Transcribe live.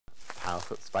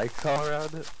spikes all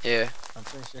around it? Yeah. I'm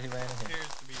pretty sure he ran in here.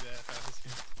 Appears to be that house.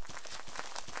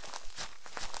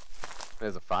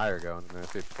 There's a fire going in there. I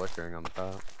see it flickering on the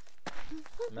top.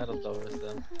 Metal doors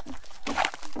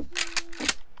though.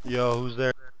 Yo, who's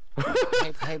there?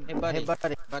 Hey, buddy,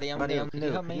 I'm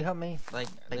new. Can you help me? Like,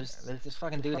 there's this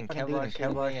fucking dude in Kevlar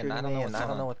shooting me, and I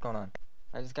don't know what's going on.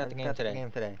 I just got the game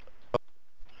today.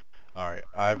 Alright,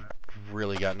 I've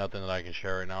really got nothing that I can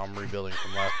share right now. I'm rebuilding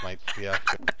from last night's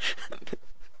fiasco.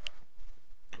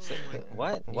 So,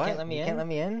 what? You can't let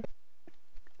me in?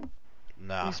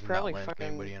 Nah, He's I'm probably not letting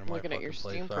anybody fucking in my looking at your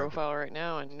fucking Steam place, profile right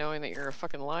now and knowing that you're a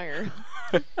fucking liar.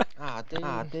 Dude.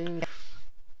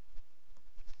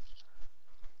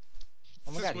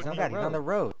 Oh my god, he's on the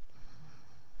road.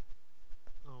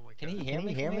 Oh my god. Can he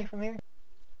hear me from here?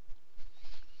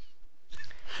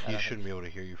 He shouldn't be able to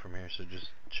hear you from here, so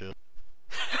just chill.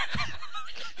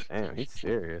 Damn, he's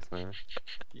serious, man.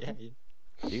 Yeah.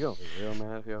 You gonna be real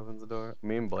mad if he opens the door?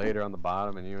 Me and Blade are on the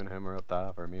bottom, and you and him are up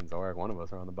top, or me and Zorakfh, one of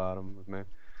us are on the bottom with me.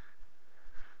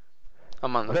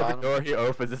 I'm on the But bottom. every door he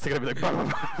opens, it's gonna be like.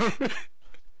 Bah, bah, bah.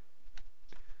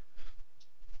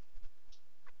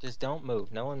 Just don't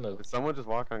move. No one move. Did someone just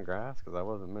walk on grass? Cause that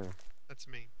wasn't me. That's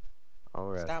me.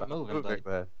 Alright. Stop moving, Blade.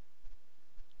 Blade.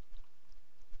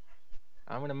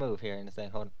 I'm gonna move here in a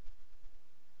second. Hold on.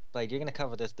 Blade, you're gonna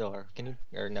cover this door. Can you?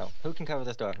 Or no? Who can cover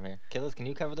this door from here? Killers, can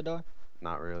you cover the door?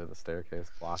 Not really. The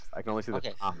staircase blocks. I can only see the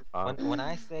Okay. top. When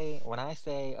I say,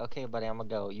 okay, buddy, I'm gonna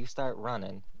go. You start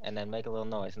running, and then make a little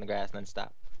noise in the grass, and then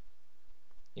stop.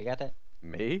 You got that?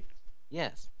 Me?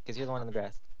 Yes, because you're the one in the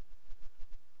grass.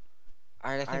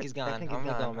 Alright, I think he's gone. I'm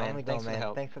gonna go, man.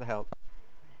 Thanks for the help.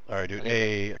 Alright, dude.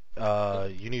 Okay.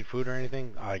 Hey, you need food or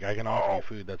anything? I can offer you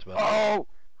food, that's about it. Oh!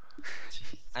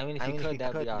 I mean, if you could,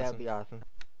 that'd be awesome.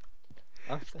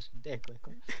 I'm such a dick.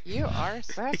 You are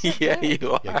such a Yeah, dick.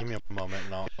 you are. Yeah, give me a moment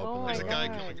and I'll Oh open my the door God.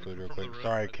 and get some food real From quick. the road.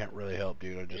 Sorry, I can't really help,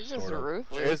 dude. I You're just just sort of There's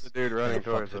ruthless. the dude running fuck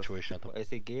towards us. situation at the Is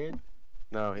he geared?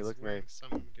 No, he He's looks wearing me. some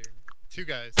gear. Two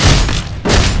guys.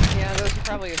 Yeah, those are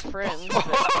probably his friends.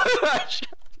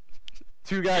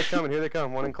 Two guys coming. Here they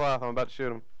come. One in cloth. I'm about to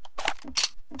shoot him.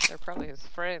 They're probably his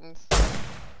friends.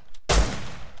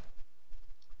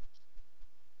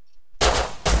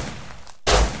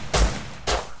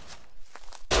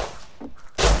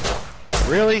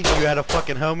 Really? You had a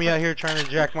fucking homie out here trying to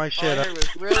jack my shit up?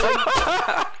 Really?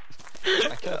 I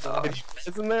killed him.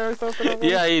 Isn't there or something? Over there?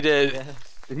 Yeah, he did. Yeah.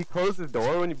 Did he close his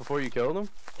door before you killed him?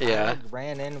 Yeah. I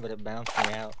ran in, but it bounced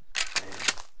me out.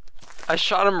 I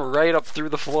shot him right up through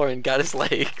the floor and got his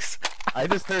legs. I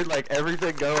just heard like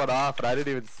everything going off, and I didn't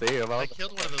even see him. I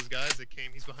killed one of those guys that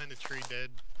came. He's behind the tree dead.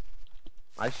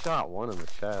 I shot one in the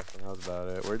chest, and that was about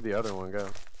it. Where'd the other one go?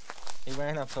 He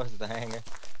ran up towards the hangar.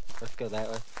 Let's go that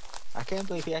way. I can't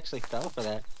believe he actually fell for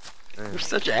that. Man. You're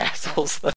such assholes, though.